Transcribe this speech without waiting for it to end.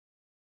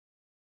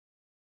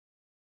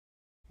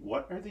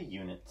What are the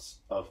units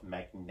of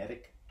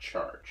magnetic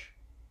charge?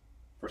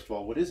 First of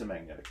all, what is a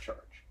magnetic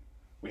charge?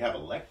 We have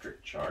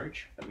electric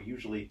charge that we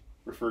usually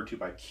refer to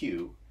by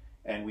Q,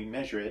 and we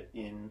measure it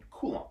in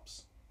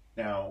coulombs.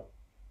 Now,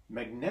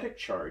 magnetic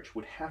charge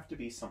would have to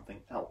be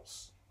something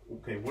else.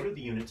 Okay, what are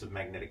the units of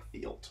magnetic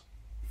field?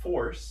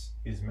 Force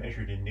is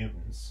measured in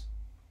newtons.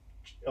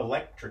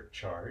 Electric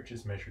charge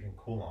is measured in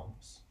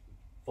coulombs.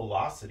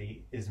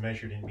 Velocity is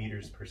measured in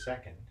meters per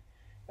second.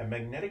 A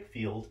magnetic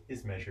field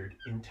is measured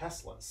in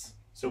teslas.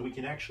 So we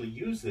can actually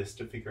use this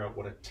to figure out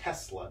what a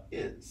Tesla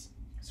is.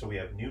 So we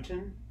have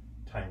Newton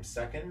times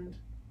second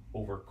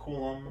over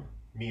Coulomb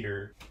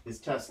meter is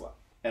Tesla.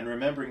 And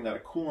remembering that a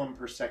Coulomb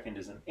per second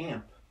is an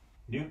amp,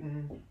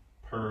 Newton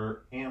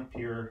per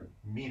ampere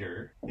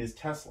meter is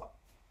Tesla.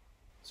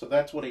 So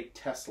that's what a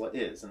Tesla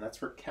is, and that's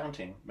for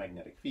counting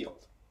magnetic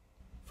field.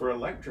 For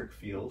electric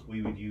field,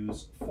 we would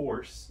use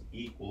force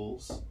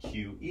equals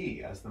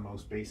QE as the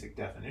most basic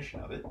definition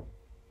of it.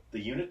 The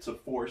units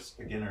of force,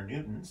 again, are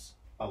newtons.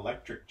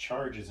 Electric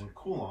charge is in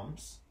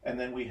coulombs. And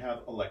then we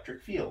have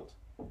electric field.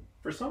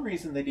 For some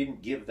reason, they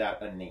didn't give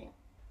that a name.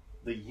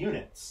 The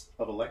units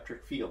of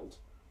electric field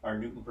are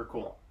Newton per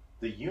Coulomb.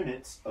 The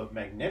units of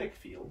magnetic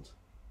field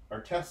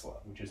are Tesla,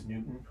 which is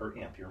Newton per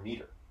ampere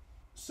meter.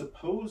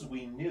 Suppose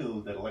we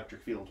knew that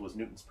electric field was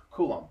newtons per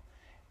Coulomb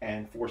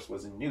and force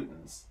was in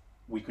newtons.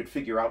 We could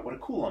figure out what a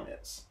Coulomb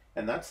is.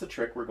 And that's the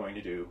trick we're going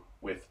to do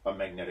with a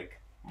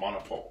magnetic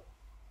monopole.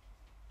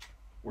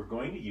 We're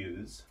going to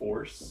use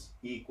force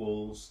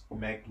equals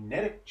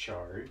magnetic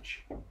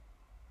charge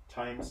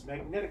times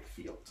magnetic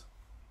field.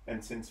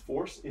 And since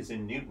force is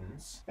in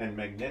newtons and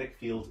magnetic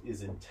field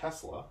is in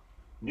Tesla,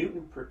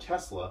 Newton per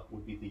Tesla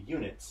would be the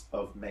units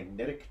of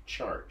magnetic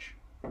charge.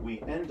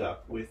 We end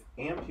up with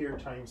ampere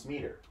times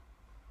meter,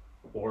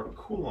 or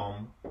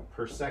Coulomb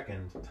per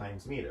second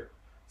times meter.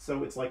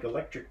 So it's like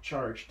electric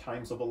charge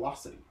times a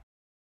velocity.